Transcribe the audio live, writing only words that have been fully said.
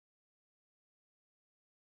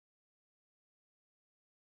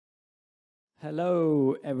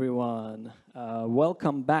Hello, everyone.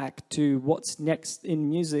 Welcome back to What's Next in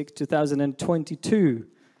Music 2022.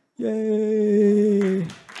 Yay!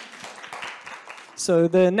 So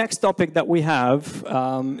the next topic that we have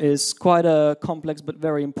is quite a complex but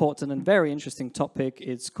very important and very interesting topic.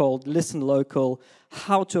 It's called Listen Local,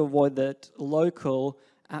 how to avoid that local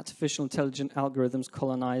artificial intelligent algorithms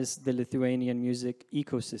colonize the Lithuanian music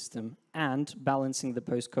ecosystem and balancing the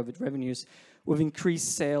post-COVID revenues with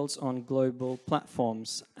increased sales on global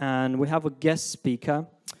platforms. And we have a guest speaker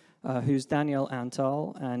who's Daniel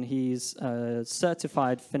Antal, and he's a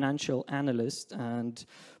certified financial analyst. And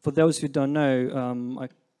for those who don't know, I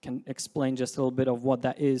can explain just a little bit of what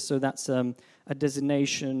that is. So that's a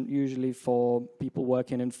designation usually for people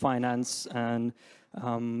working in finance and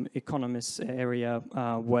economists area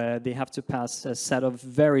where they have to pass a set of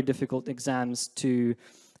very difficult exams to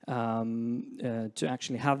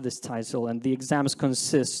actually have this title, and the exams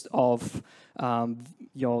consist of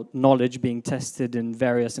your knowledge being tested in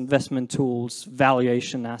various investment tools,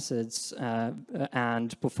 valuation assets,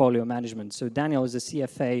 and portfolio management. So Daniel is a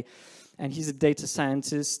CFA, and he's a data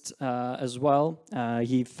scientist as well.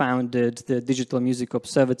 He founded the Digital Music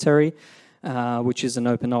Observatory, which is an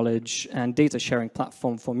open knowledge and data sharing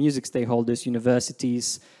platform for music stakeholders,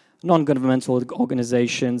 universities, non-governmental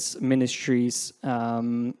organizations, ministries,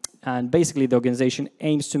 and basically the organization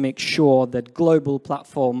aims to make sure that global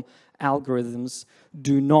platform algorithms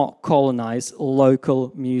do not colonize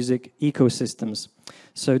local music ecosystems.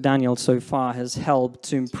 So Daniel so far has helped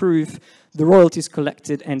to improve the royalties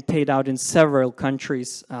collected and paid out in several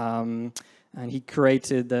countries. And he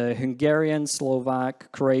created the Hungarian,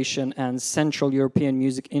 Slovak, Croatian, and Central European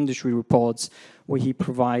music industry reports, where he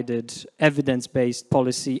provided evidence-based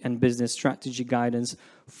policy and business strategy guidance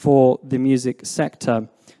for the music sector.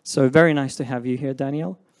 So very nice to have you here,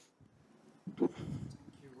 Daniel. Thank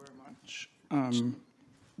you very much.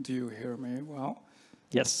 Do you hear me well?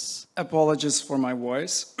 Yes. Apologies for my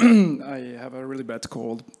voice. I have a really bad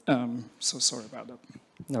cold, so sorry about that.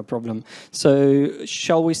 No problem. So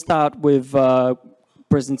shall we start with a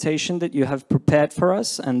presentation that you have prepared for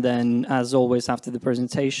us? And then, as always, after the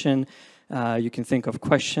presentation, you can think of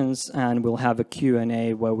questions, and we'll have a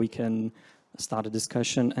Q&A where we can start a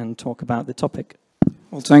discussion and talk about the topic.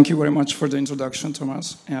 Well, thank you very much for the introduction,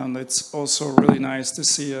 Tomas. And it's also really nice to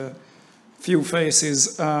see a few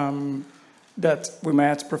faces that we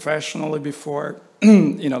met professionally before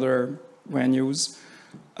in other venues.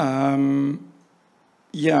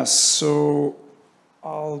 Yes, so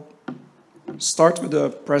I'll start with the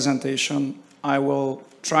presentation. I will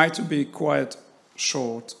try to be quite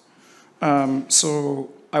short. So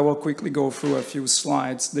I will quickly go through a few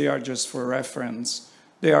slides. They are just for reference.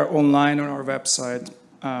 They are online on our website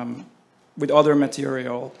with other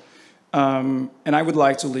material. And I would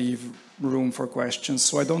like to leave room for questions.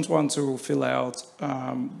 So I don't want to fill out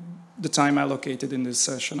the time allocated in this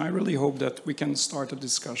session. I really hope that we can start a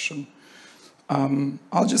discussion.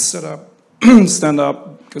 I'll just stand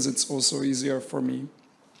up, because it's also easier for me.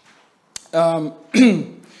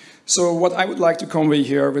 So what I would like to convey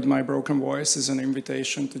here with my broken voice is an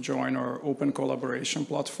invitation to join our open collaboration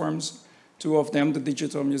platforms. Two of them, the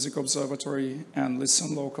Digital Music Observatory and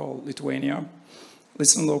Listen Local Lithuania.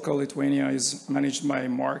 Listen Local Lithuania is managed by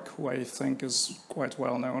Mark, who I think is quite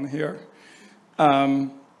well known here.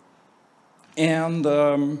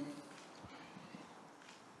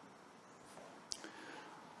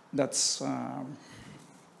 That's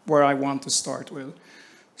where I want to start with.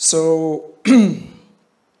 So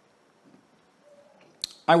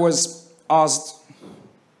I was asked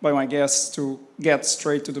by my guests to get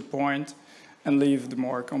straight to the point and leave the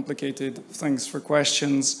more complicated things for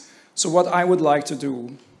questions. So what I would like to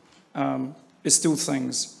do is two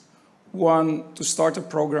things. One, to start a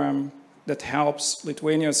program that helps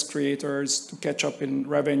Lithuania's creators to catch up in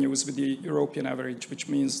revenues with the European average, which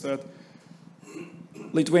means that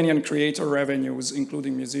Lithuanian creator revenues,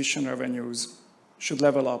 including musician revenues, should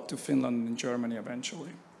level up to Finland and Germany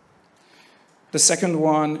eventually. The second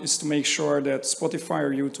one is to make sure that Spotify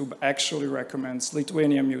or YouTube actually recommends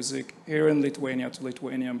Lithuanian music here in Lithuania to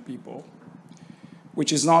Lithuanian people,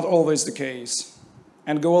 which is not always the case.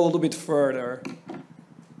 And go a little bit further,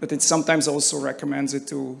 that it sometimes also recommends it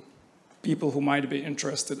to people who might be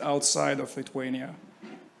interested outside of Lithuania,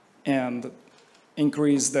 and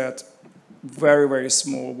increase that very, very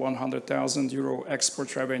small 100,000 euro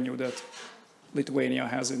export revenue that Lithuania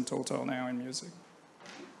has in total now in music.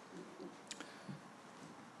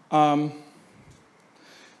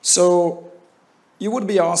 So you would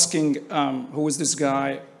be asking, who is this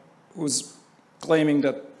guy who's claiming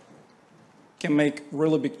that can make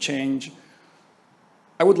really big change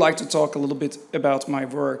I would like to talk a little bit about my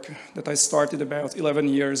work that I started about 11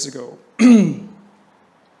 years ago.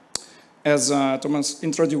 As Tomas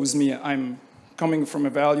introduced me, I'm coming from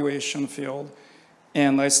evaluation field,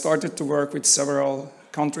 and I started to work with several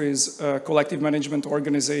countries' collective management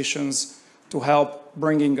organizations to help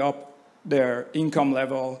bringing up their income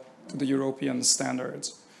level to the European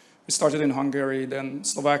standards. We started in Hungary, then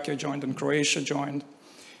Slovakia joined, and Croatia joined.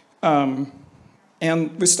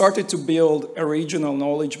 And we started to build a regional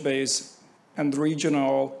knowledge base and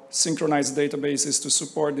regional synchronized databases to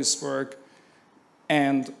support this work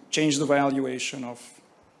and change the valuation of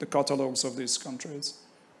the catalogs of these countries.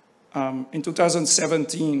 In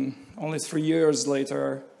 2017, only 3 years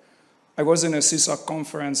later, I was in a CISAC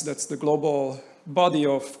conference, that's the global body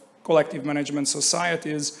of collective management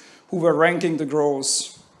societies, who were ranking the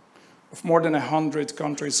growth of more than 100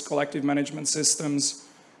 countries' collective management systems.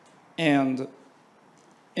 And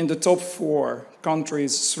in the top 4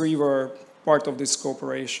 countries, 3 were part of this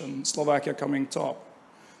cooperation, Slovakia coming top.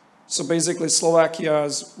 So basically,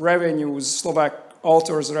 Slovakia's revenues, Slovak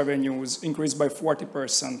authors' revenues increased by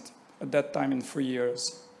 40% at that time in 3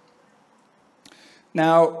 years.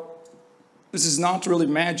 Now, this is not really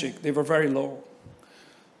magic, they were very low.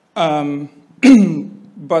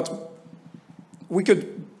 But we could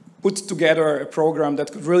put together a program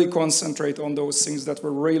that could really concentrate on those things that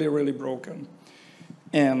were really, really broken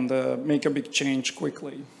and make a big change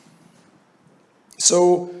quickly.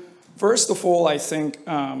 So, first of all, I think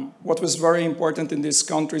what was very important in these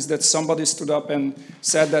countries that somebody stood up and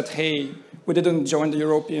said that, hey, we didn't join the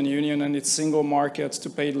European Union and its single market to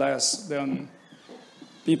pay less than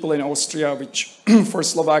people in Austria, which for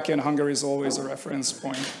Slovakia and Hungary is always a reference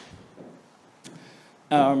point.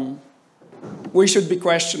 We should be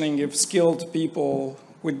questioning if skilled people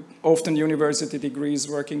with often university degrees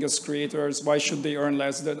working as creators, why should they earn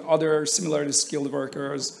less than other similarly skilled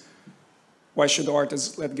workers? Why should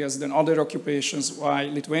artists get less than other occupations? Why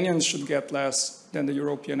Lithuanians should get less than the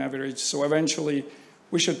European average? So eventually,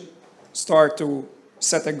 we should start to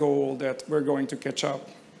set a goal that we're going to catch up.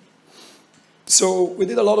 So we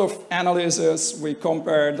did a lot of analysis. We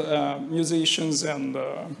compared musicians and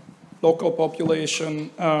local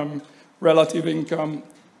population, relative income.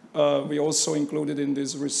 We also included in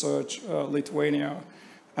this research Lithuania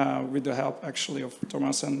with the help actually of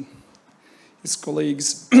Tomas and his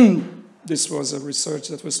colleagues. This was a research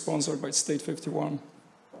that was sponsored by State 51.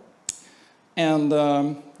 And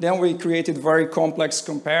then we created very complex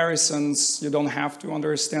comparisons. You don't have to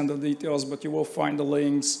understand the details, but you will find the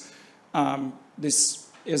links. This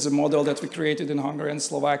is a model that we created in Hungary and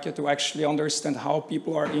Slovakia to actually understand how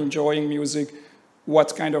people are enjoying music,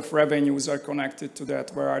 what kind of revenues are connected to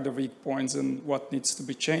that, where are the weak points, and what needs to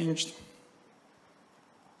be changed.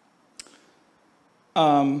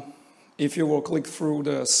 If you will click through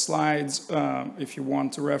the slides, if you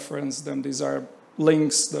want to reference them, these are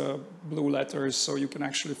links, the blue letters, so you can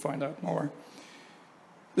actually find out more.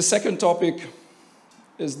 The second topic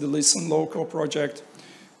is the Listen Local project.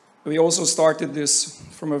 We also started this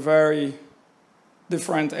from a very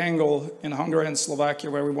different angle in Hungary and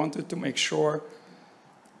Slovakia, where we wanted to make sure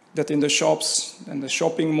that in the shops and the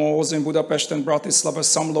shopping malls in Budapest and Bratislava,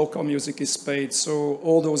 some local music is paid. So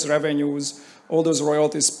all those revenues, all those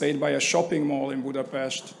royalties paid by a shopping mall in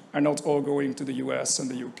Budapest are not all going to the US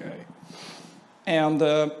and the UK. And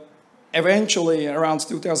eventually, around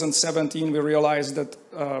 2017, we realized that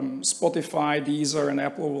Spotify, Deezer, and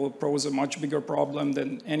Apple will pose a much bigger problem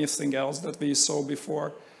than anything else that we saw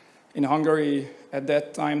before. In Hungary, at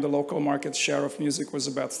that time, the local market share of music was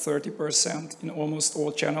about 30% in almost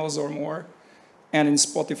all channels or more. And in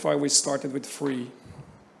Spotify, we started with free.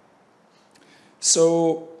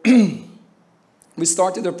 So we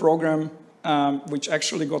started a program which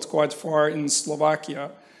actually got quite far in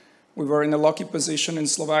Slovakia. We were in a lucky position in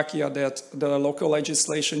Slovakia that the local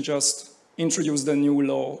legislation just introduced a new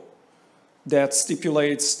law that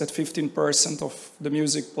stipulates that 15% of the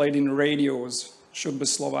music played in radios should be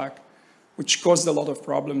Slovak, which caused a lot of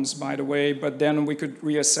problems, by the way, but then we could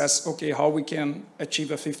reassess, okay, how we can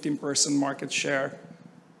achieve a 15% market share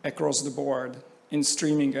across the board in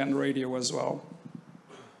streaming and radio as well.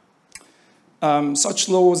 Such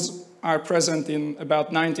laws are present in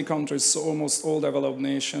about 90 countries, so almost all developed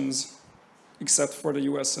nations, except for the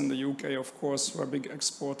US and the UK, of course, who are big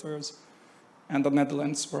exporters, and the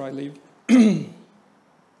Netherlands, where I live.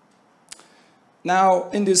 Now,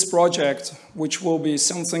 in this project, which will be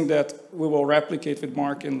something that we will replicate with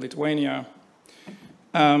Mark in Lithuania,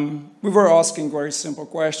 we were asking very simple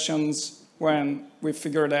questions when we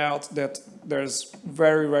figured out that there's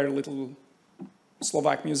very, very little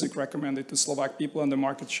Slovak music recommended to Slovak people, and the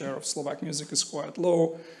market share of Slovak music is quite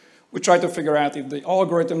low. We try to figure out if the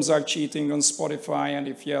algorithms are cheating on Spotify, and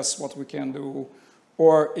if yes, what we can do.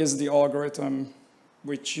 Or is the algorithm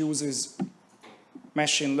which uses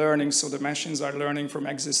machine learning, so the machines are learning from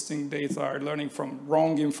existing data, are learning from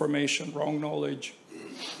wrong information, wrong knowledge.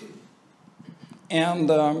 And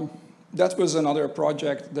that was another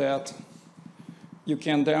project that you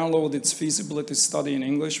can download its feasibility study in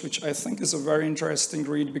English, which I think is a very interesting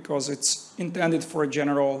read because it's intended for a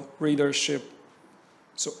general readership.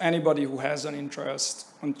 So anybody who has an interest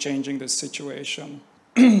in changing this situation.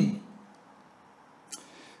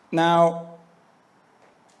 Now,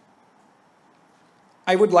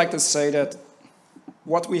 I would like to say that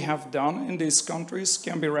what we have done in these countries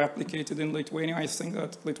can be replicated in Lithuania. I think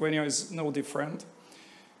that Lithuania is no different.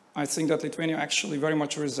 I think that Lithuania actually very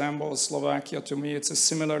much resembles Slovakia. To me, it's a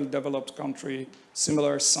similarly developed country,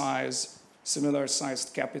 similar size,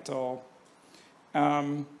 similar-sized capital.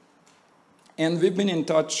 And we've been in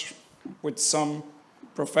touch with some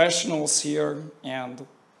professionals here, and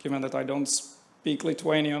given that I don't speak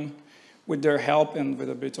Lithuanian, with their help and with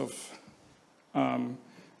a bit of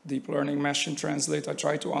deep learning machine translate, I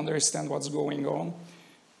try to understand what's going on.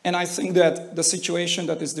 And I think that the situation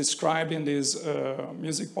that is described in this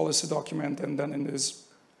music policy document and then in this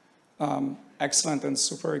excellent and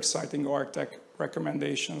super exciting ArtTech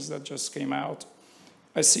recommendations that just came out,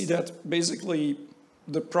 I see that basically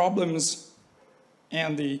the problems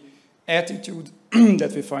and the attitude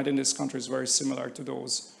that we find in this country is very similar to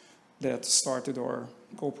those that started our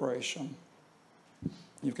cooperation.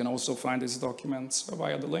 You can also find these documents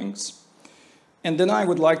via the links. And then I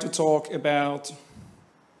would like to talk about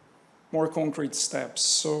more concrete steps.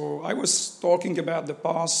 So I was talking about the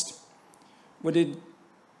past. We did,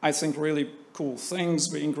 I think, really cool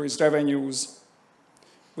things. We increased revenues.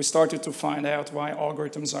 We started to find out why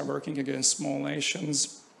algorithms are working against small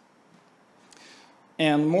nations.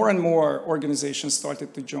 And more organizations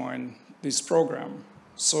started to join this program.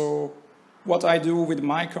 So what I do with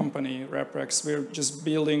my company, Reprex, we're just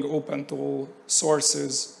building open tool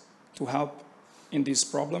sources to help in these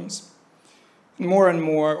problems. More and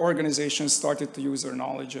more organizations started to use their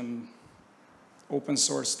knowledge in open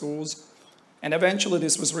source tools. And eventually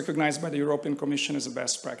this was recognized by the European Commission as a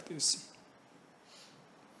best practice.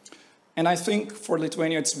 And I think for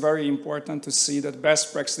Lithuania, it's very important to see that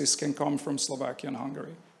best practice can come from Slovakia and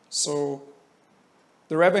Hungary. So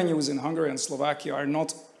the revenues in Hungary and Slovakia are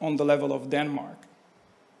not on the level of Denmark,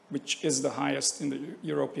 which is the highest in the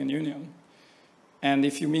European Union. And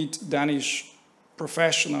if you meet Danish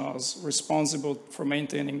professionals responsible for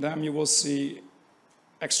maintaining them, you will see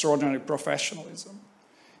extraordinary professionalism.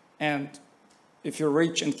 And if you're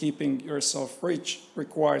rich and keeping yourself rich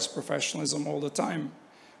requires professionalism all the time.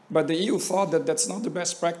 But the EU thought that that's not the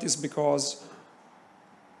best practice because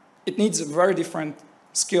it needs a very different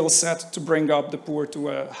skill set to bring up the poor to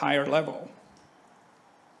a higher level.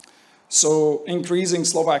 So increasing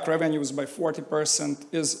Slovak revenues by 40%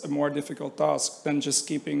 is a more difficult task than just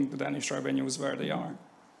keeping the Danish revenues where they are.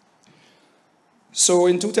 So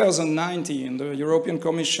in 2019, the European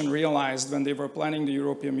Commission realized when they were planning the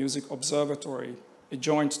European Music Observatory, a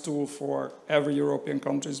joint tool for every European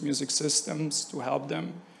country's music systems to help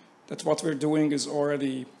them, that what we're doing is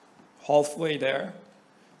already halfway there.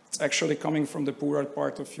 It's actually coming from the poorer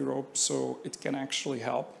part of Europe, so it can actually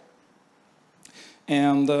help.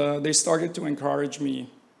 And they started to encourage me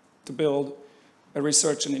to build a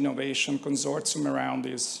research and innovation consortium around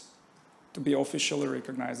this, to be officially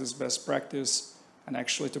recognized as best practice, and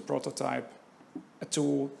actually to prototype a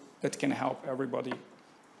tool that can help everybody.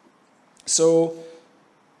 So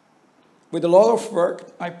with a lot of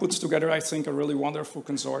work, I put together, I think, a really wonderful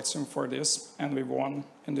consortium for this, and we won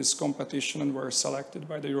in this competition and were selected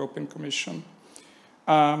by the European Commission.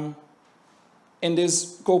 In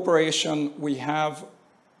this cooperation, we have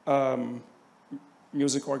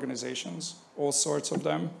music organizations, all sorts of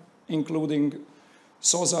them, including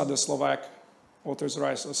SOZA, the Slovak Authors'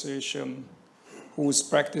 Rights Association, whose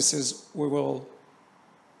practices we will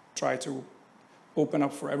try to open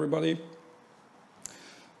up for everybody.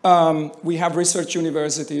 We have research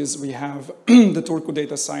universities. We have the Turku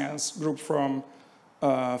Data Science group from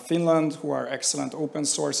Finland, who are excellent open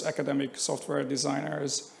source academic software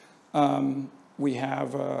designers. We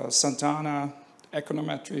have Santana,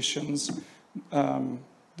 econometricians,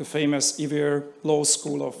 the famous IVIR Law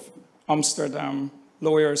School of Amsterdam,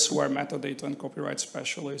 lawyers who are metadata and copyright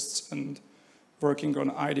specialists and working on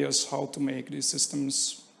ideas how to make these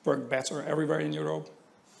systems work better everywhere in Europe.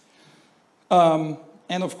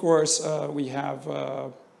 And of course, we have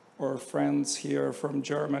our friends here from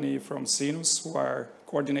Germany, from Sinus, who are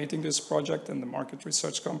coordinating this project, and the market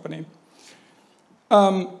research company.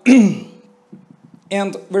 And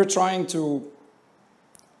we're trying to,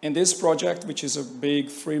 in this project, which is a big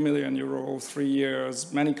 €3 million, 3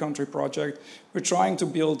 years, many country project, we're trying to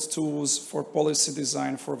build tools for policy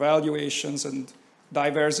design, for valuations and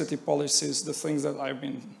diversity policies, the things that I've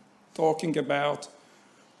been talking about,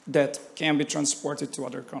 that can be transported to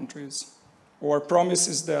other countries. Our promise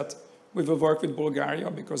is that we will work with Bulgaria,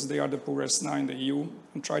 because they are the poorest now in the EU,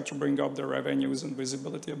 and try to bring up their revenues and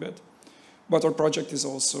visibility a bit. But our project is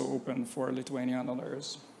also open for Lithuania and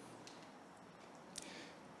others.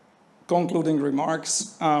 Concluding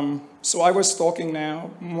remarks. So I was talking now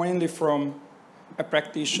mainly from a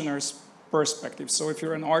practitioner's perspective. So if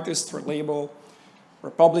you're an artist or label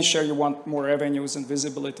or publisher, you want more revenues and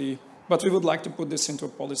visibility, but we would like to put this into a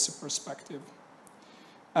policy perspective.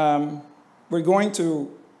 We're going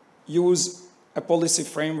to use a policy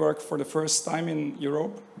framework for the first time in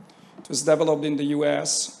Europe. It was developed in the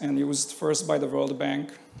US and used first by the World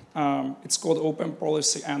Bank. It's called Open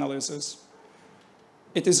Policy Analysis.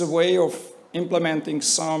 It is a way of implementing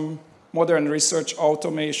some modern research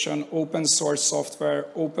automation, open source software,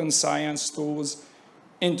 open science tools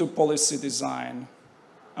into policy design.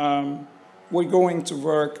 We're going to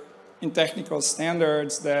work in technical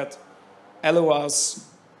standards that allow us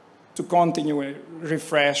to continue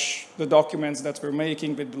refresh the documents that we're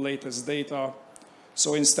making with the latest data.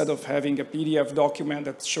 So instead of having a PDF document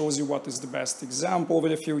that shows you what is the best example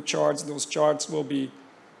with a few charts, those charts will be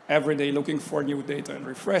every day looking for new data and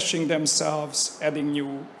refreshing themselves, adding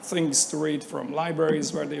new things to read from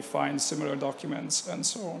libraries where they find similar documents, and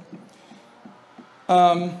so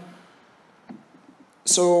on.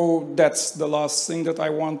 So that's the last thing that I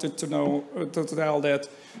wanted to know, to tell, that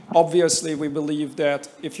obviously we believe that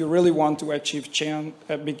if you really want to achieve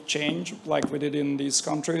a big change, like we did in these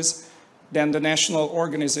countries, then the national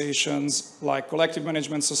organizations like collective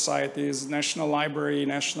management societies, National Library,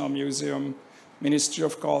 National Museum, Ministry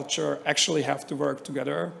of Culture actually have to work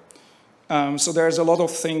together. So there's a lot of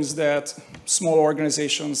things that small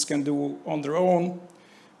organizations can do on their own,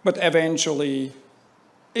 but eventually,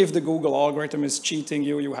 if the Google algorithm is cheating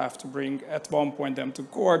you, you have to bring, at one point, them to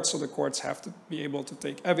court, so the courts have to be able to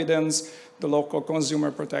take evidence. The local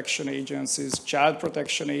consumer protection agencies, child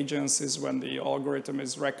protection agencies, when the algorithm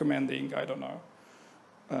is recommending, I don't know,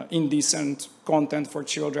 indecent content for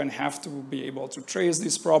children, have to be able to trace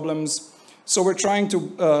these problems. So we're trying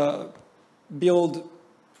to build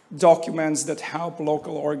documents that help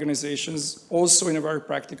local organizations, also in a very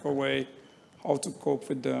practical way, how to cope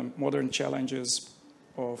with the modern challenges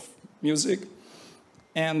of music.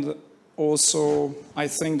 And also, I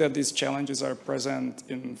think that these challenges are present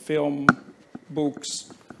in film,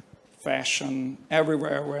 books, fashion,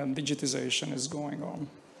 everywhere where digitization is going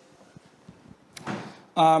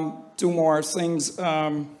on. Two more things,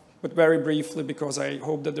 but very briefly, because I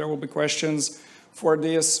hope that there will be questions. For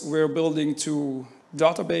this, we're building 2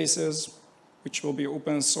 databases, which will be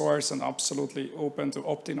open source and absolutely open to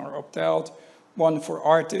opt-in or opt-out. One for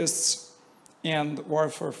artists, and one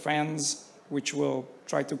for fans, which will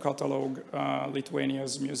try to catalog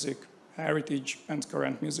Lithuania's music heritage and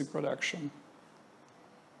current music production.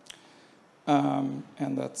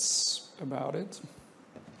 And that's about it.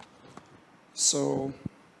 So,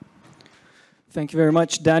 thank you very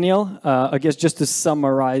much, Daniel. I guess just to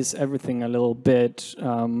summarize everything a little bit,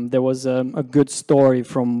 there was a good story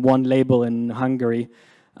from one label in Hungary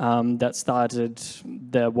that started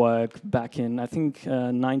their work back in, I think,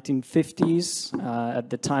 1950s. At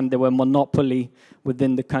the time, there were monopoly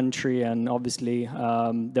within the country, and obviously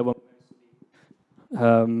there were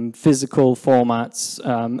physical formats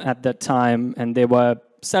at that time, and they were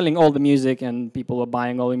selling all the music, and people were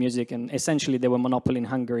buying all the music, and essentially they were monopoly in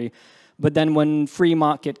Hungary. But then when free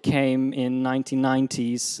market came in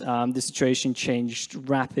 1990s, the situation changed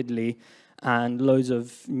rapidly, and loads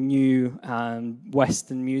of new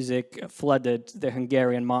Western music flooded the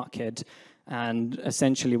Hungarian market. And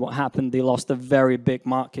essentially what happened, they lost a very big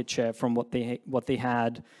market share from what they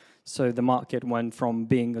had. So the market went from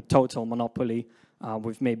being a total monopoly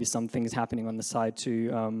with maybe some things happening on the side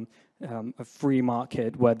to a free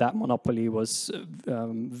market where that monopoly was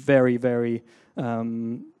very, very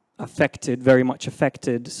very much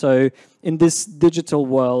affected. So in this digital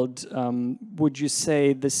world, would you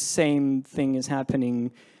say the same thing is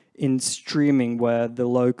happening in streaming, where the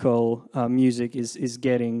local music is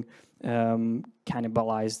getting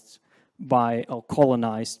cannibalized by or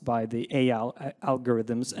colonized by the AI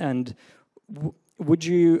algorithms? And would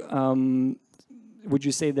you would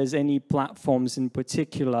you say there's any platforms in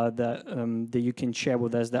particular that that you can share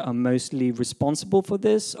with us that are mostly responsible for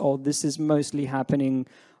this, or this is mostly happening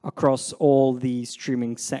across all the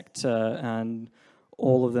streaming sector and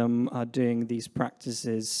all of them are doing these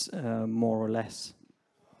practices more or less?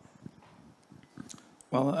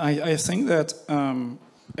 Well, I think that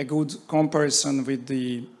a good comparison with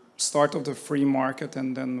the start of the free market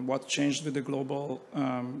and then what changed with the global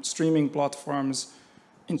streaming platforms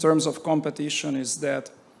in terms of competition is that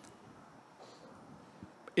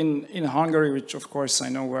in Hungary, which of course I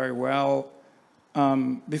know very well,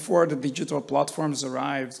 before the digital platforms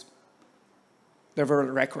arrived, there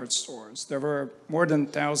were record stores. There were more than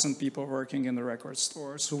 1,000 people working in the record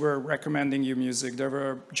stores who were recommending you music. There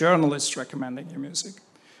were journalists recommending you music.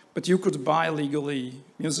 But you could buy legally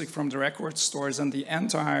music from the record stores, and the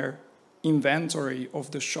entire inventory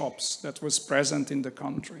of the shops that was present in the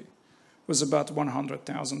country was about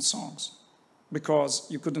 100,000 songs, because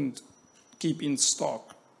you couldn't keep in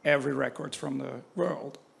stock every record from the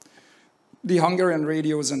world. The Hungarian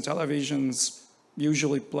radios and televisions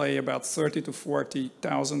usually play about 30 to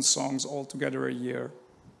 40,000 songs altogether a year.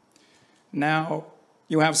 Now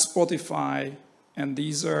you have Spotify and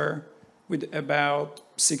Deezer with about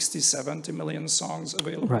 60, 70 million songs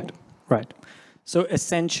available. Right, right. So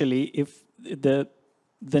essentially, if the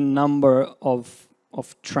number of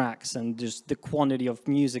tracks and just the quantity of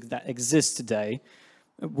music that exists today,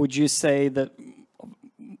 would you say that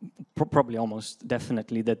probably almost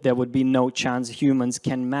definitely that there would be no chance humans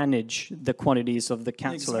can manage the quantities of the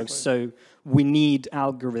catalogs? Exactly. So we need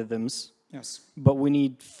algorithms. Yes. But we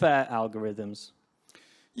need fair algorithms.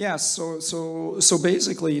 Yes, so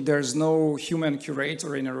basically there's no human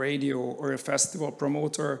curator in a radio or a festival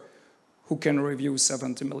promoter who can review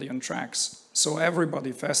 70 million tracks. So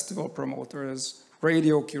everybody, festival promoters,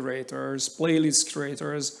 radio curators, playlist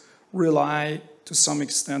curators, rely to some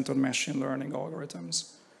extent on machine learning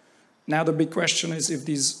algorithms. Now the big question is if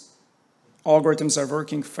these algorithms are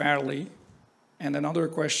working fairly, and another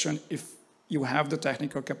question, if you have the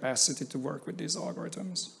technical capacity to work with these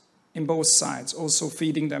algorithms in both sides, also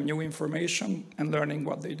feeding them new information and learning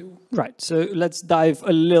what they do. Right, so let's dive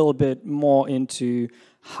a little bit more into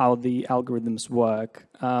how the algorithms work.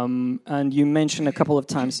 And you mentioned a couple of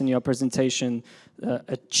times in your presentation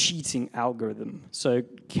a cheating algorithm. So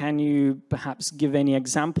can you perhaps give any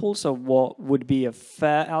examples of what would be a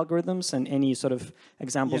fair algorithms and any sort of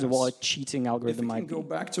examples of what a cheating algorithm might be? If you can go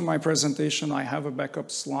back to my presentation, I have a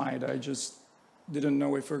backup slide. I just didn't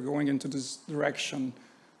know if we're going into this direction.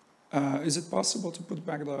 Is it possible to put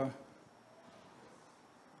back the...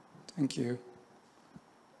 Thank you.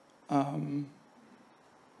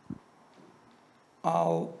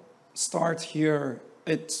 I'll start here.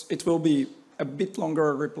 It will be a bit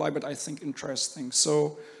longer reply, but I think interesting.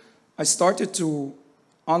 So I started to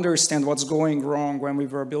understand what's going wrong when we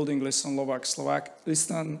were building Listen Local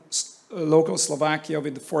Slovakia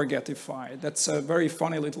with Forgetify. That's a very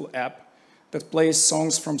funny little app that plays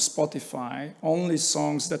songs from Spotify, only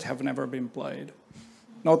songs that have never been played.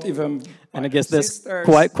 Not even... And I guess there's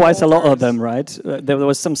quite a lot of them, right? There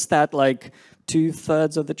was some stat like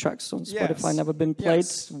 2/3 of the tracks on Spotify never been played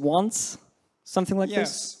once, something like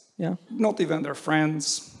this. Yeah. Not even their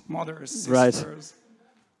friends, mothers, sisters. Right.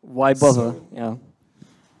 Why bother? Yeah.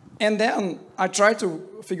 And then I try to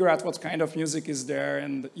figure out what kind of music is there,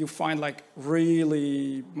 and you find like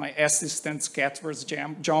really my assistant's cat was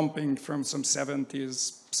jumping from some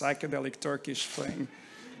 70s psychedelic Turkish thing.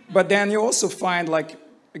 But then you also find like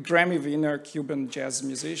a Grammy winner Cuban jazz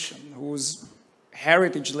musician whose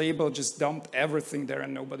heritage label just dumped everything there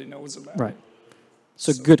and nobody knows about it. Right.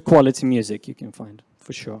 So good quality music you can find,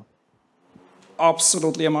 for sure.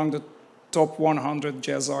 Absolutely among the top 100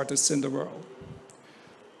 jazz artists in the world.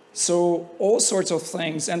 So all sorts of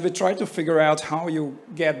things, and we tried to figure out how you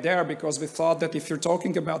get there, because we thought that if you're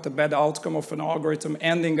talking about the bad outcome of an algorithm,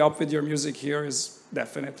 ending up with your music here is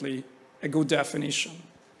definitely a good definition.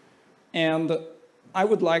 And I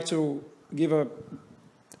would like to give a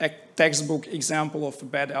textbook example of a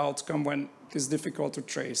bad outcome when it is difficult to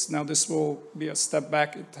trace. Now this will be a step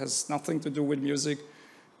back, it has nothing to do with music.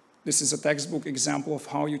 This is a textbook example of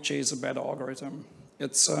how you chase a bad algorithm.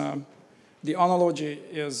 It's the analogy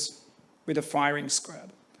is with a firing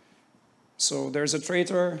squad. So there's a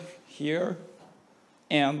traitor here,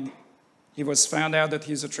 and he was found out that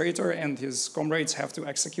he's a traitor, and his comrades have to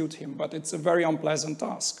execute him. But it's a very unpleasant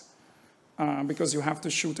task, because you have to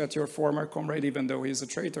shoot at your former comrade even though he's a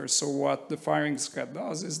traitor. So what the firing squad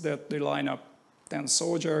does is that they line up 10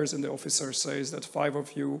 soldiers, and the officer says that 5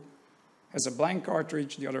 of you has a blank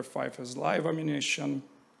cartridge, the other 5 has live ammunition,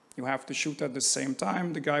 You have to shoot at the same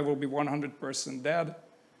time. The guy will be 100% dead,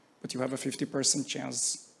 but you have a 50%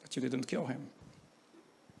 chance that you didn't kill him.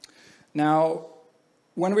 Now,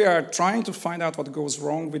 when we are trying to find out what goes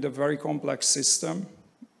wrong with a very complex system,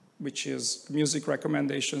 which is music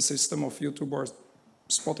recommendation system of YouTube or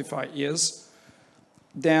Spotify is,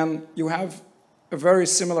 then you have a very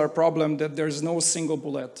similar problem that there's no single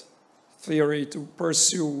bullet theory to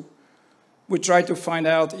pursue. We try to find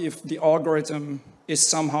out if the algorithm is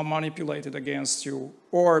somehow manipulated against you,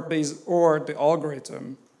 or the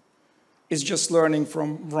algorithm is just learning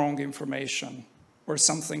from wrong information or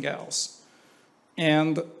something else.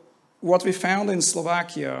 And what we found in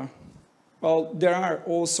Slovakia, well, there are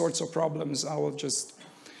all sorts of problems. I will just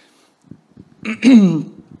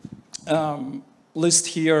list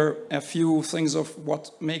here a few things of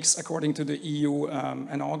what makes, according to the EU,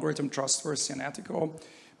 an algorithm trustworthy and ethical.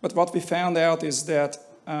 But what we found out is that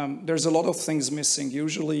there's a lot of things missing.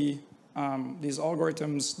 Usually, these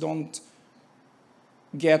algorithms don't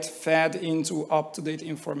get fed into up-to-date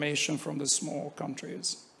information from the small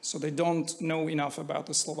countries. So they don't know enough about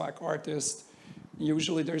the Slovak artist.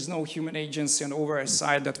 Usually there's no human agency and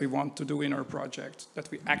oversight that we want to do in our project,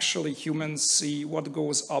 that we actually humans see what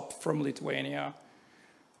goes up from Lithuania.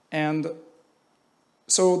 And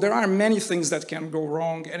so there are many things that can go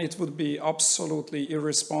wrong, and it would be absolutely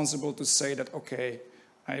irresponsible to say that, okay,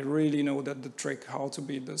 I really know that the trick how to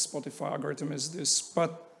beat the Spotify algorithm is this,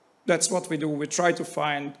 but that's what we do. We try to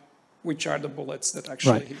find which are the bullets that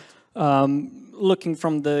actually hit. Looking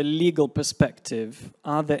from the legal perspective,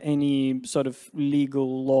 are there any sort of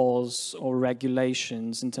legal laws or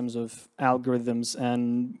regulations in terms of algorithms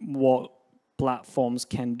and what platforms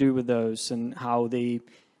can do with those and how they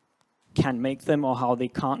can make them or how they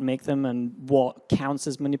can't make them and what counts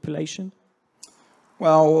as manipulation?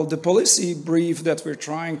 Well, the policy brief that we're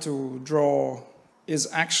trying to draw is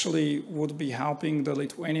actually would be helping the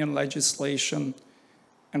Lithuanian legislation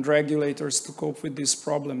and regulators to cope with these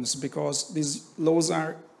problems, because these laws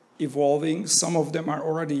are evolving. Some of them are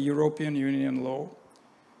already European Union law,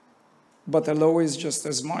 but the law is just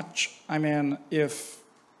as much. I mean, if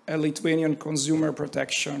a Lithuanian consumer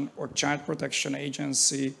protection or child protection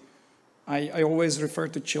agency, I always refer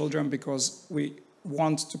to children because we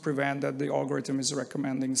want to prevent that the algorithm is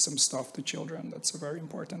recommending some stuff to children. That's a very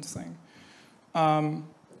important thing.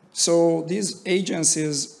 So these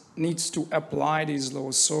agencies needs to apply these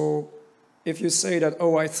laws. So if you say that,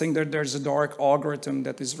 oh, I think that there's a dark algorithm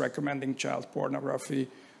that is recommending child pornography,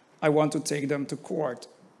 I want to take them to court.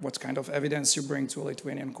 What kind of evidence you bring to a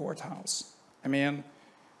Lithuanian courthouse? I mean,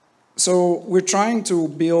 so we're trying to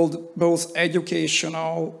build both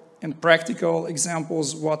educational and practical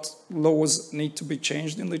examples what laws need to be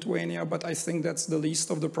changed in Lithuania, but I think that's the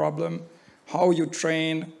least of the problem, how you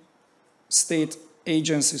train state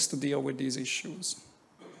agencies to deal with these issues.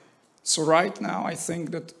 So right now, I think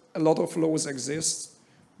that a lot of laws exist,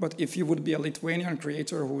 but if you would be a Lithuanian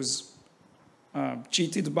creator who's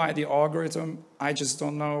cheated by the algorithm, I just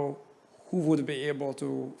don't know who would be able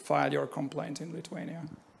to file your complaint in Lithuania.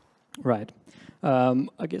 Right.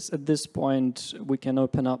 I guess at this point, we can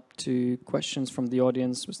open up to questions from the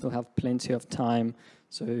audience. We still have plenty of time.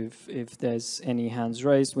 So if there's any hands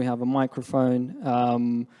raised, we have a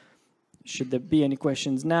microphone. Should there be any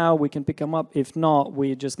questions now, we can pick them up. If not,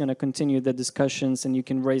 we're just going to continue the discussions, and you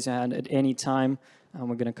can raise your hand at any time, and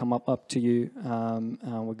we're going to come up to you, and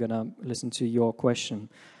we're going to listen to your question.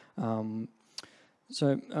 I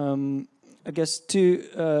guess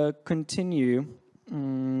to continue,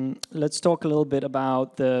 let's talk a little bit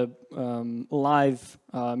about the live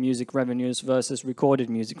music revenues versus recorded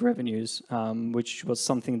music revenues, which was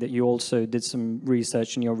something that you also did some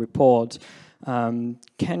research in your report.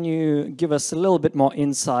 Can you give us a little bit more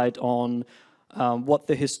insight on what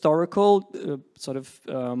the historical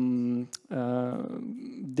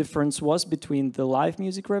difference was between the live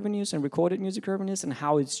music revenues and recorded music revenues, and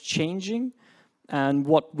how it's changing, and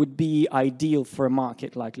what would be ideal for a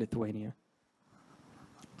market like Lithuania?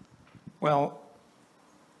 Well,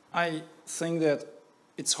 I think that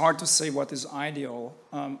it's hard to say what is ideal.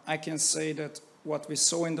 I can say that what we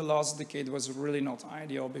saw in the last decade was really not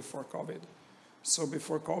ideal before COVID. So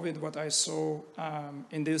before COVID, what I saw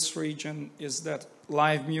in this region is that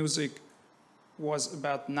live music was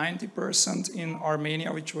about 90% in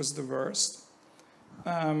Armenia, which was the worst,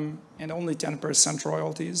 and only 10%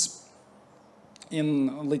 royalties.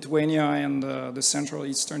 In Lithuania and the Central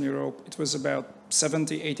Eastern Europe, it was about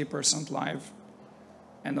 70–80% live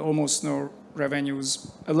and almost no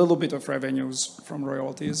revenues, a little bit of revenues from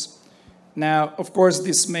royalties. Now, of course,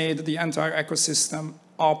 this made the entire ecosystem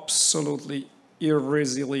absolutely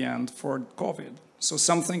irresilient for COVID. So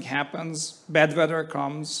something happens, bad weather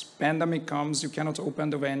comes, pandemic comes, you cannot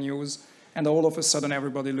open the venues, and all of a sudden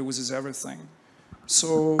everybody loses everything.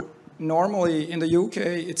 So normally in the UK,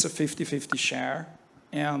 it's a 50-50 share.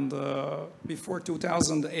 And before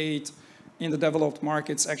 2008, in the developed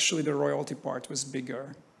markets, actually the royalty part was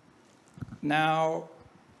bigger. Now,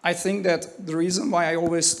 I think that the reason why I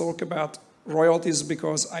always talk about royalties is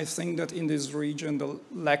because I think that in this region, the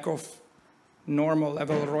lack of normal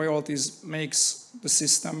level royalties makes the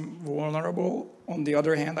system vulnerable. On the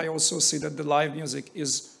other hand, I also see that the live music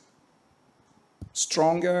is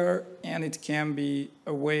stronger and it can be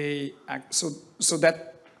a way,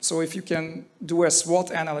 so if you can do a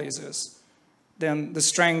SWOT analysis, then the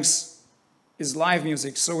strength is live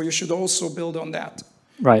music, so you should also build on that.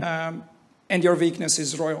 Right. And your weakness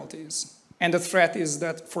is royalties. And the threat is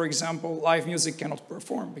that, for example, live music cannot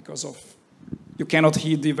perform because of, you cannot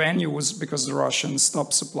heat the venues because the Russians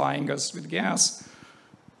stop supplying us with gas,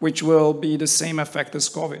 which will be the same effect as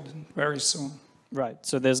COVID very soon. Right,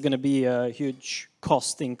 so there's going to be a huge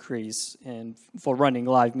cost increase for running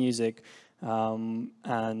live music,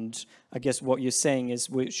 and I guess what you're saying is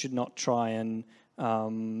we should not try and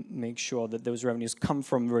make sure that those revenues come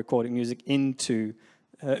from recording music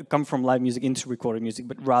come from live music into recorded music,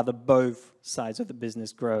 but rather both sides of the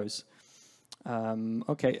business grows.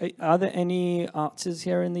 Okay, are there any artists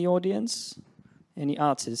here in the audience? Any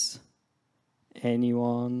artists?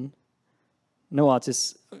 Anyone? No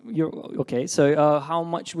artists. You're okay. So, how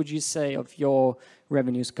much would you say of your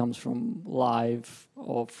revenues comes from live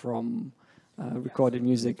or from recorded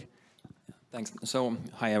music? Thanks. So,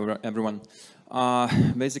 hi everyone.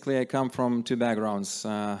 Basically, I come from two backgrounds.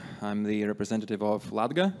 I'm the representative of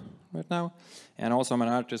Latga right now, and also I'm an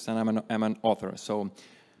artist and I'm an author. So,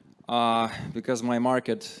 because my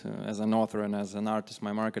market as an author and as an artist,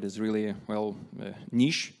 my market is really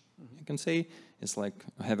niche. You can say it's like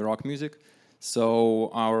heavy rock music.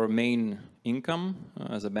 So our main income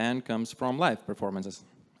as a band comes from live performances,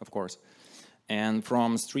 of course, and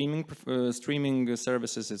from streaming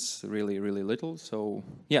services it's really little. So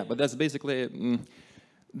yeah, but that's basically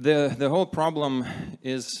the whole problem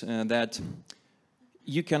is that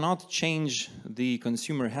you cannot change the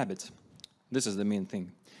consumer habit. This is the main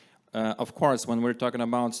thing. Of course, when we're talking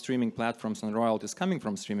about streaming platforms and royalties coming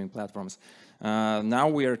from streaming platforms, now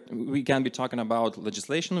we can be talking about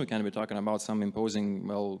legislation, we can be talking about some imposing,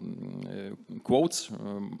 quotes,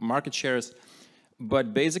 market shares,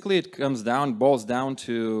 but basically it boils down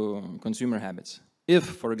to consumer habits. If,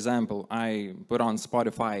 for example, I put on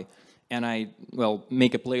Spotify and I,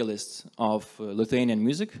 make a playlist of Lithuanian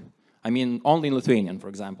music, I mean only Lithuanian, for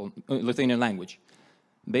example, Lithuanian language,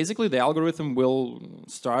 basically the algorithm will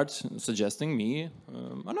start suggesting me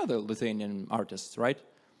another Lithuanian artist, right?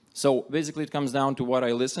 So basically it comes down to what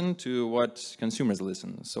I listen to, what consumers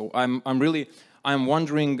listen. So I'm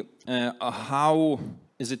wondering how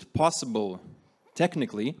is it possible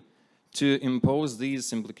technically to impose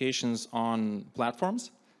these implications on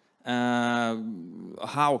platforms?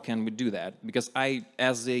 How can we do that? Because I,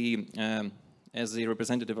 as a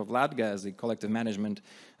representative of Latga, as a collective management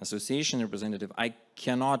association representative, I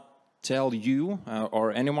cannot tell you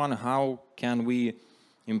or anyone how can we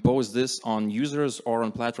impose this on users or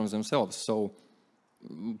on platforms themselves. So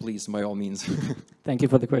please, by all means. Thank you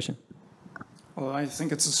for the question. Well, I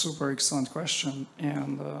think it's a super excellent question.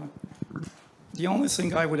 And the only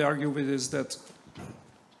thing I would argue with is that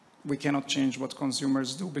we cannot change what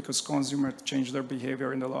consumers do because consumers changed their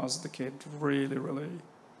behavior in the last decade really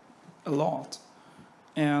a lot.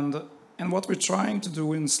 And what we're trying to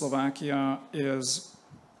do in Slovakia is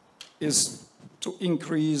to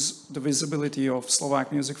increase the visibility of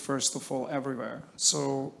Slovak music, first of all, everywhere.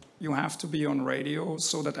 So you have to be on radio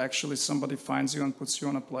so that actually somebody finds you and puts you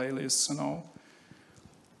on a playlist,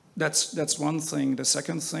 That's one thing. The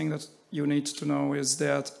second thing that you need to know is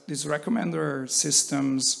that these recommender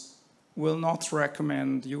systems will not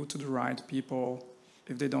recommend you to the right people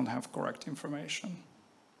if they don't have correct information.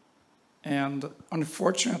 And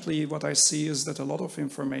unfortunately, what I see is that a lot of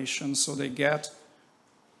information, so they get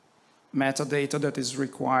metadata that is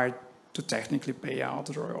required to technically pay out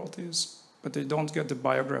the royalties, but they don't get the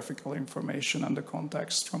biographical information and the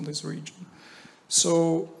context from this region.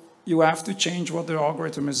 So you have to change what the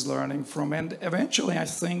algorithm is learning from. And eventually, I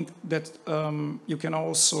think that you can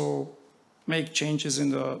also make changes in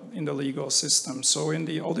the legal system. So in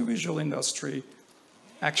the audiovisual industry,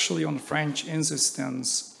 actually on French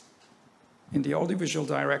insistence, in the audiovisual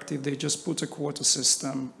directive, they just put a quota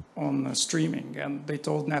system on streaming. And they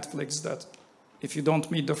told Netflix that if you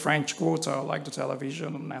don't meet the French quota, like the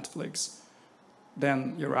television on Netflix,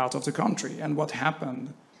 then you're out of the country. And what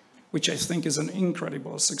happened? which I think is an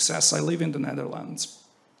incredible success. I live in the Netherlands.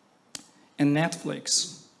 And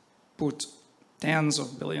Netflix put tens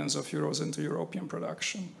of billions of euros into European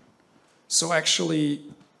production. So actually,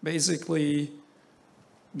 basically,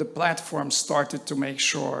 the platform started to make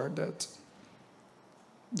sure that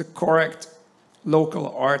the correct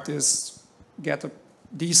local artists get a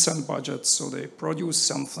decent budget, so they produce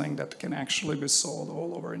something that can actually be sold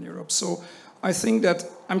all over in Europe. So I think that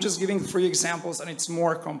I'm just giving 3 examples, and it's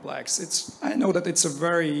more complex. I know that it's a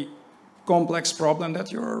very complex problem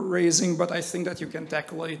that you're raising, but I think that you can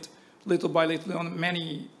tackle it little by little on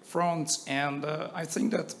many fronts, and I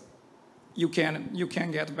think that you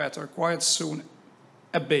can get better quite soon,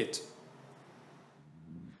 a bit.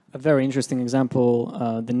 A very interesting example,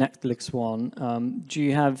 the Netflix one. Do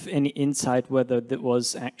you have any insight whether that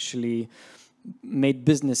was actually made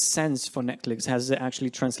business sense for Netflix? Has it actually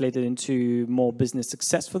translated into more business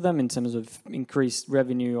success for them in terms of increased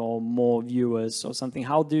revenue or more viewers or something?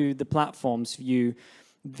 How do the platforms view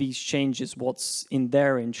these changes? What's in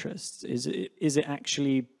their interest? Is it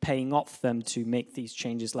actually paying off them to make these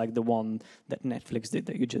changes like the one that Netflix did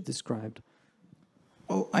that you just described?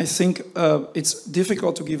 Well, I think it's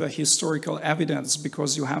difficult to give a historical evidence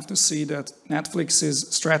because you have to see that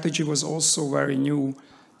Netflix's strategy was also very new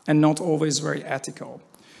and not always very ethical.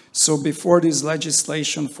 So before this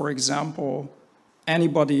legislation, for example,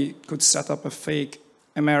 anybody could set up a fake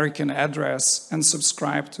American address and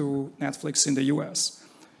subscribe to Netflix in the US.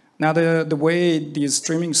 Now, the way these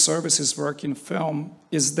streaming services work in film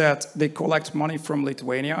is that they collect money from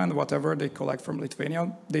Lithuania, and whatever they collect from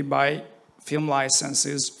Lithuania, they buy film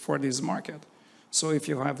licenses for this market. So if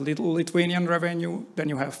you have little Lithuanian revenue, then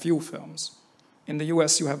you have few films. In the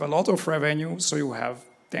US, you have a lot of revenue, so you have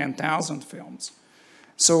 10,000 films.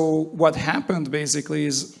 So what happened basically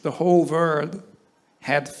is the whole world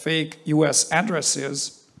had fake US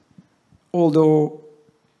addresses, although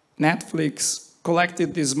Netflix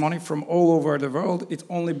collected this money from all over the world, it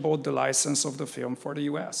only bought the license of the film for the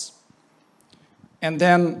US. And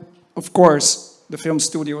then, of course, the film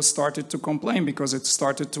studios started to complain because it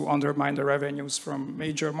started to undermine the revenues from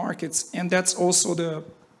major markets. And that's also the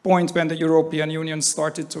point when the European Union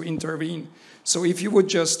started to intervene. So if you would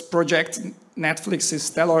just project Netflix's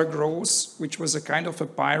stellar growth, which was a kind of a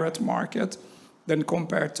pirate market, then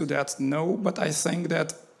compared to that, no. But I think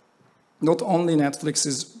that not only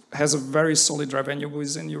Netflix has a very solid revenue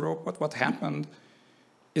within Europe, but what happened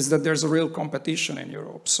is that there's a real competition in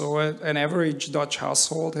Europe. So an average Dutch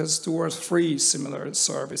household has 2 or 3 similar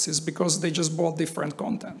services because they just bought different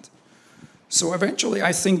content. So eventually,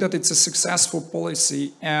 I think that it's a successful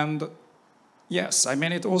policy. And yes, I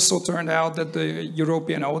mean, it also turned out that the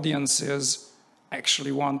European audiences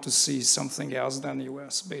actually want to see something else than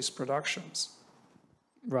US-based productions.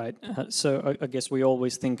 Right. So I guess we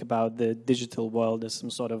always think about the digital world as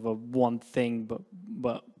some sort of a one thing,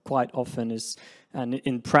 but quite often is, and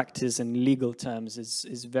in practice and legal terms,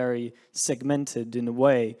 is very segmented in a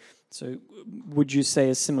way. So would you say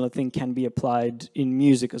a similar thing can be applied in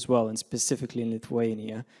music as well, and specifically in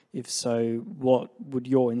Lithuania? If so, what would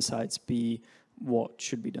your insights be? What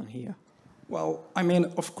should be done here? Well, I mean,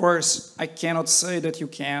 of course, I cannot say that you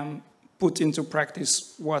can put into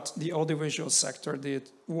practice what the audiovisual sector did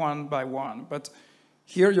one by one. But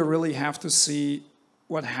here you really have to see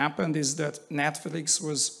what happened is that Netflix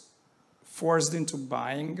was forced into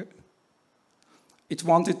buying. It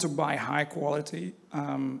wanted to buy high quality.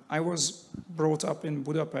 I was brought up in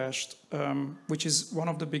Budapest, which is one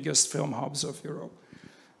of the biggest film hubs of Europe.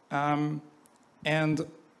 And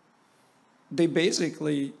they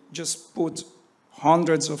basically just put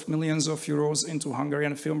hundreds of millions of euros into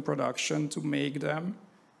Hungarian film production to make them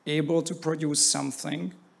able to produce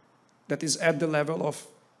something that is at the level of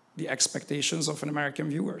the expectations of an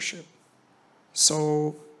American viewership.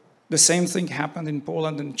 So the same thing happened in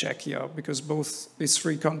Poland and Czechia, because both these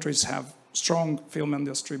 3 countries have strong film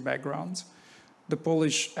industry backgrounds. The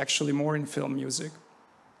Polish actually more in film music.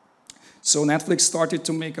 So Netflix started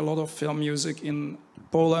to make a lot of film music in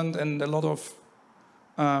Poland and a lot of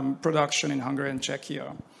production in Hungary and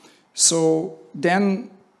Czechia. So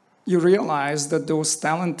then you realize that those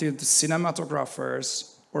talented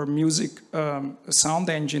cinematographers or music sound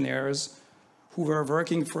engineers who were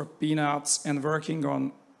working for peanuts and working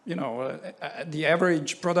on, you know, the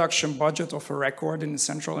average production budget of a record in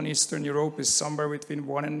Central and Eastern Europe is somewhere between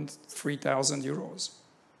 1,000 and 3,000 euros.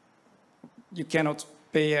 You cannot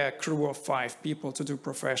pay a crew of 5 people to do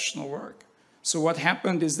professional work. So what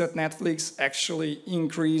happened is that Netflix actually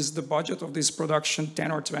increased the budget of this production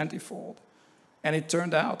 10 or 20-fold. And it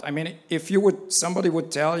turned out, I mean, if you would, somebody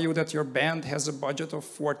would tell you that your band has a budget of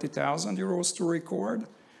 40,000 euros to record,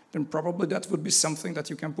 then probably that would be something that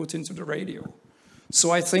you can put into the radio.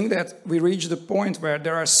 So I think that we reached the point where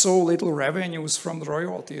there are so little revenues from the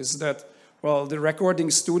royalties that, well, the recording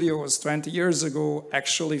studios 20 years ago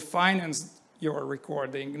actually financed your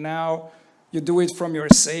recording. Now you do it from your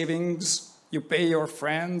savings, you pay your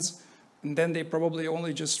friends, and then they probably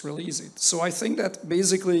only just release it. So I think that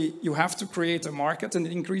basically you have to create a market and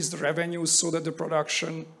increase the revenues so that the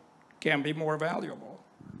production can be more valuable.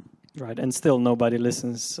 Right, and still nobody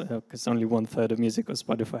listens because only 1/3 of music on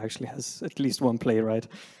Spotify actually has at least one play, right?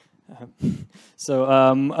 So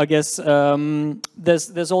I guess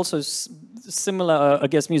there's also similar. I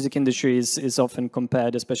guess music industry is often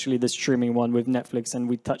compared, especially the streaming one, with Netflix, and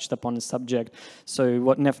we touched upon the subject. So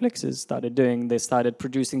what Netflix has started doing, they started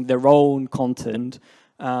producing their own content.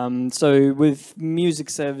 So with music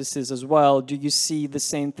services as well, do you see the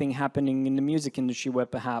same thing happening in the music industry, where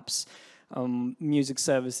perhaps music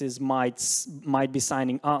services might be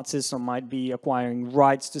signing artists or might be acquiring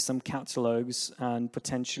rights to some catalogs and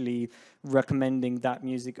potentially recommending that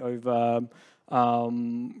music over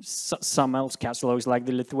some else catalogs, like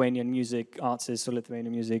the Lithuanian music artists or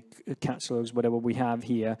Lithuanian music catalogs, whatever we have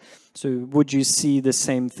here. So would you see the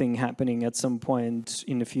same thing happening at some point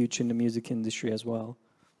in the future in the music industry as well?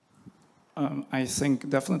 I think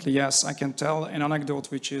definitely yes. I can tell an anecdote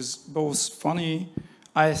which is both funny,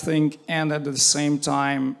 I think, and at the same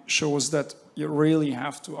time shows that you really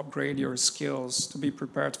have to upgrade your skills to be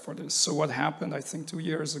prepared for this. So what happened, I think 2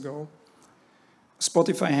 years ago,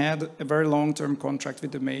 Spotify had a very long-term contract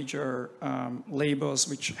with the major labels,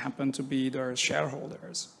 which happened to be their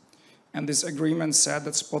shareholders. And this agreement said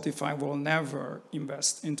that Spotify will never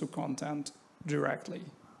invest into content directly.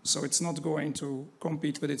 So it's not going to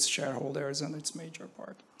compete with its shareholders and its major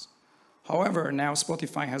partners. However, now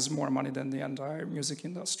Spotify has more money than the entire music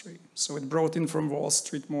industry. So it brought in from Wall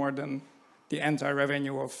Street more than the entire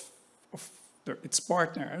revenue of its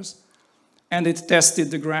partners. And it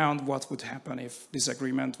tested the ground what would happen if this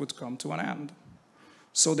agreement would come to an end.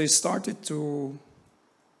 So they started to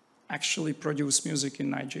actually produce music in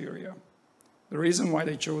Nigeria. The reason why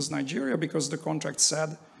they chose Nigeria, because the contract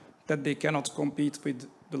said that they cannot compete with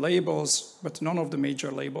the labels, but none of the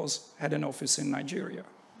major labels had an office in Nigeria.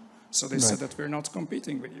 So they said that we're not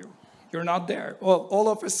competing with you. You're not there. Well, all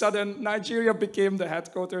of a sudden, Nigeria became the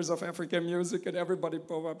headquarters of African music and everybody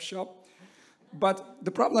pop up shop. But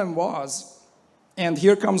the problem was, and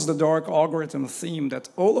here comes the dark algorithm theme, that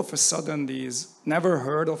all of a sudden these never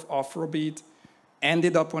heard of Afrobeat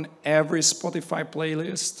ended up on every Spotify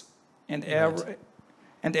playlist and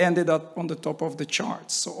ended up on the top of the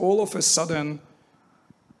charts. So all of a sudden,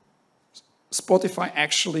 Spotify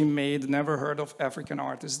actually made never heard of African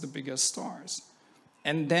artists the biggest stars.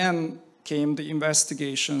 And then came the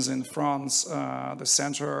investigations in France, the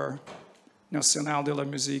Centre National de la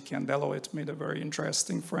Musique and Deloitte made a very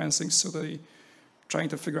interesting forensic study trying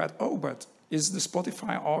to figure out, oh, but is the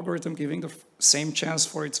Spotify algorithm giving the same chance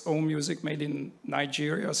for its own music made in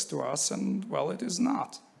Nigeria as to us? And well, it is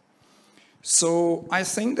not. So I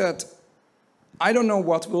think that I don't know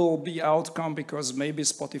what will be outcome, because maybe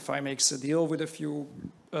Spotify makes a deal with a few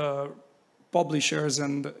publishers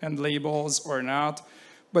and labels or not.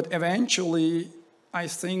 But eventually, I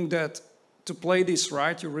think that to play this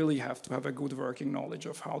right, you really have to have a good working knowledge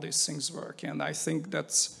of how these things work. And I think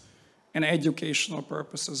that's an educational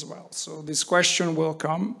purpose as well. So this question will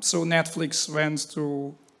come. So Netflix went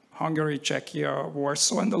to Hungary, Czechia,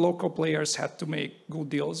 Warsaw, and the local players had to make good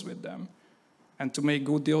deals with them. And to make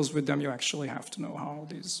good deals with them, you actually have to know how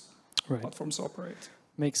these platforms operate.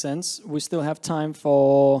 Makes sense. We still have time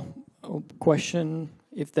for a question,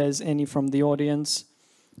 if there's any from the audience.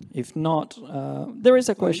 If not, there is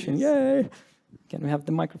a question. Yay! Can we have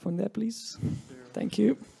the microphone there, please? Thank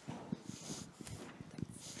you.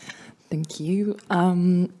 Thank you.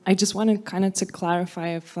 I just wanted kind of to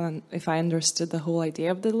clarify if I understood the whole idea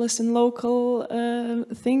of the listen local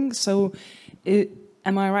thing. So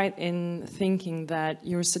am I right in thinking that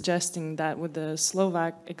you're suggesting that with the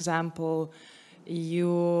Slovak example,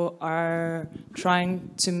 you are trying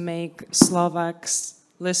to make Slovaks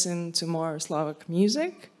listen to more Slovak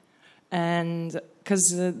music? And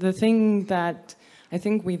because the thing that I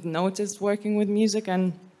think we've noticed working with music,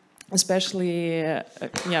 and especially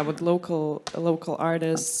with local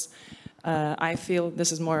artists, I feel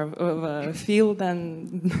this is more of a feel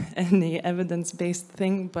than any evidence-based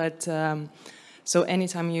thing, but so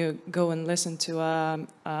anytime you go and listen to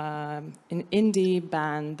an indie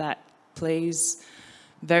band that plays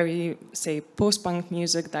very, say, post-punk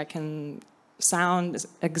music that can sound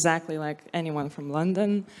exactly like anyone from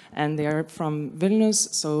London, and they are from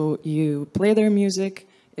Vilnius, so you play their music,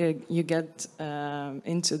 you get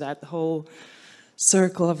into that whole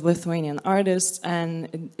circle of Lithuanian artists,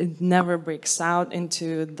 and it never breaks out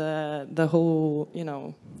into the whole, you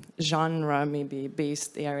know, genre maybe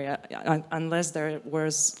based area, unless there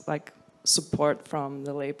was like support from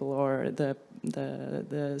the label or the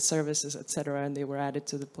services, etc., and they were added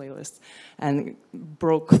to the playlist and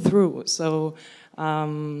broke through. So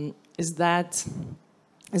is that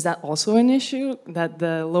also an issue, that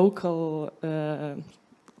the local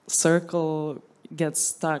circle gets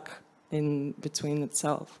stuck in between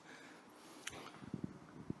itself?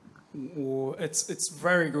 It's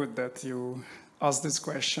very good that you asked this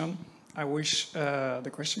question. I wish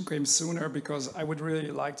the question came sooner, because I would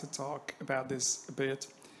really like to talk about this a bit.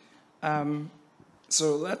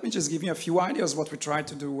 So let me just give you a few ideas what we try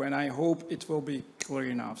to do, and I hope it will be clear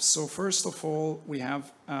enough. So first of all, we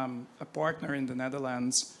have a partner in the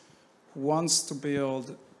Netherlands who wants to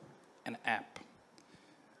build an app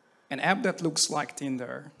that looks like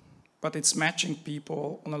Tinder, but it's matching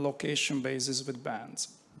people on a location basis with bands.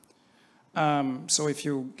 So if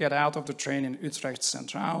you get out of the train in Utrecht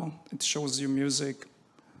Centraal, it shows you music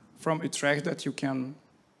from Utrecht that you can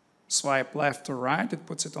swipe left or right. It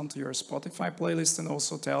puts it onto your Spotify playlist and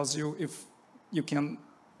also tells you if you can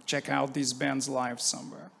check out these bands live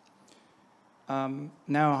somewhere.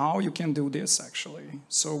 Now, how you can do this, actually.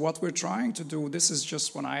 So what we're trying to do, this is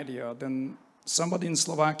just one idea. Then somebody in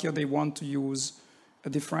Slovakia, they want to use a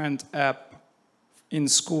different app in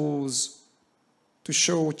schools to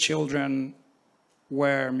show children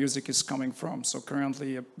where music is coming from. So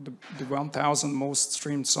currently, the 1,000 most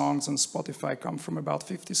streamed songs on Spotify come from about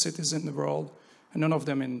 50 cities in the world, and none of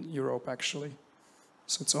them in Europe, actually.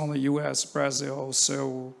 So it's only US, Brazil,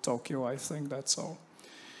 Seoul, Tokyo, I think, that's all.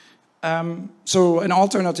 So an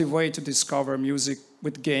alternative way to discover music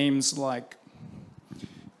with games, like,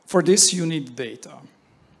 for this you need data.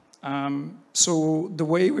 So the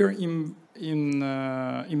way we're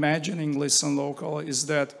imagining Listen Local is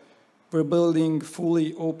that we're building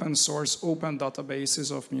fully open source, open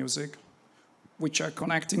databases of music, which are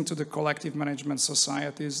connecting to the collective management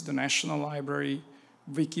societies, the National Library,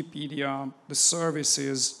 Wikipedia, the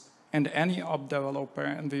services, and any app developer,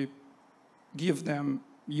 and we give them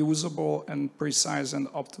usable and precise and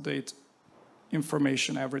up-to-date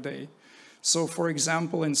information every day. So for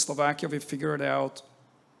example, in Slovakia, we figured out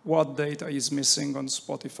what data is missing on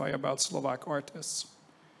Spotify about Slovak artists,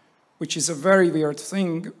 which is a very weird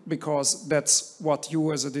thing, because that's what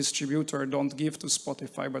you as a distributor don't give to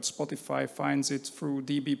Spotify, but Spotify finds it through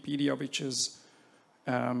DBpedia, which is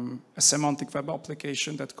a semantic web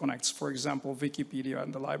application that connects, for example, Wikipedia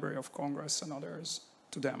and the Library of Congress and others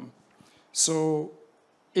to them. So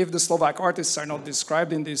if the Slovak artists are not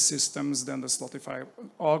described in these systems, then the Spotify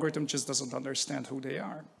algorithm just doesn't understand who they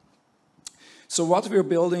are. So what we're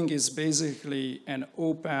building is basically an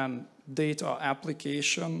open data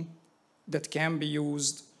application that can be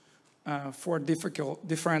used for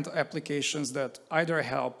different applications that either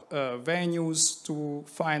help venues to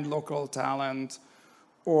find local talent,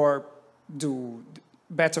 or do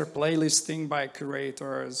better playlisting by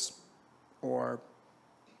curators, or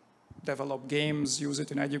develop games, use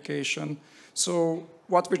it in education. So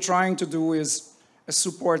what we're trying to do is a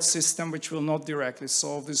support system which will not directly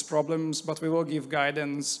solve these problems, but we will give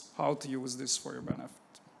guidance how to use this for your benefit.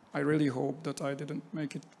 I really hope that I didn't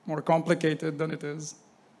make it more complicated than it is.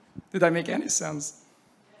 Did I make any sense?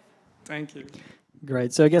 Thank you.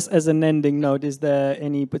 Great. So I guess as an ending note, is there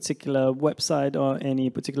any particular website or any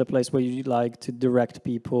particular place where you'd like to direct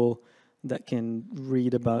people that can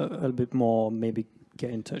read about a little bit more, maybe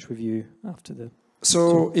get in touch with you after the...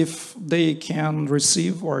 So if they can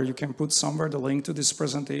receive, or you can put somewhere the link to this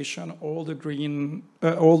presentation, all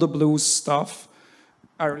the blue stuff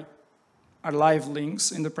are live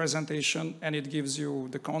links in the presentation, and it gives you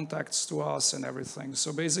the contacts to us and everything.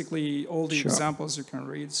 So basically all the examples you can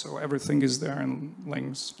read, so everything is there in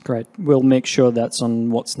links. Great. We'll make sure that's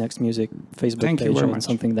on What's Next Music Facebook page and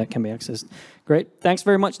something that can be accessed. Great. Thanks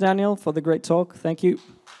very much, Daniel, for the great talk. Thank you.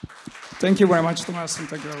 Thank you very much, Tomas, and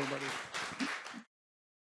thank you, everybody.